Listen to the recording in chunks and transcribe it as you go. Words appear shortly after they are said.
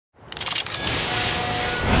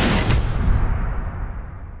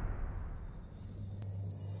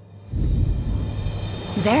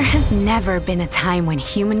There has never been a time when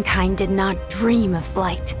humankind did not dream of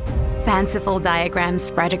flight. Fanciful diagrams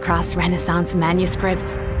spread across Renaissance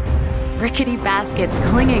manuscripts, rickety baskets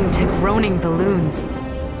clinging to groaning balloons,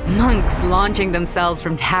 monks launching themselves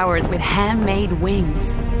from towers with handmade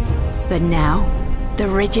wings. But now, the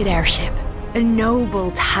rigid airship, a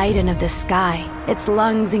noble titan of the sky, its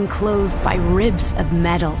lungs enclosed by ribs of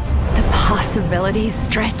metal. The possibilities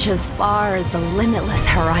stretch as far as the limitless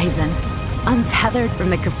horizon. Untethered from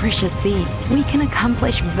the capricious sea, we can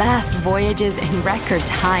accomplish vast voyages in record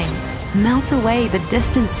time, melt away the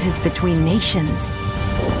distances between nations.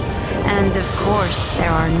 And of course, there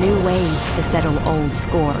are new ways to settle old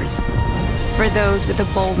scores. For those with the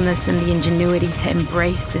boldness and the ingenuity to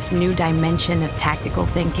embrace this new dimension of tactical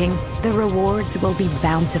thinking, the rewards will be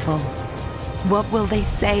bountiful. What will they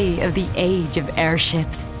say of the age of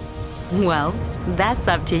airships? Well, that's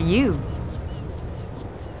up to you.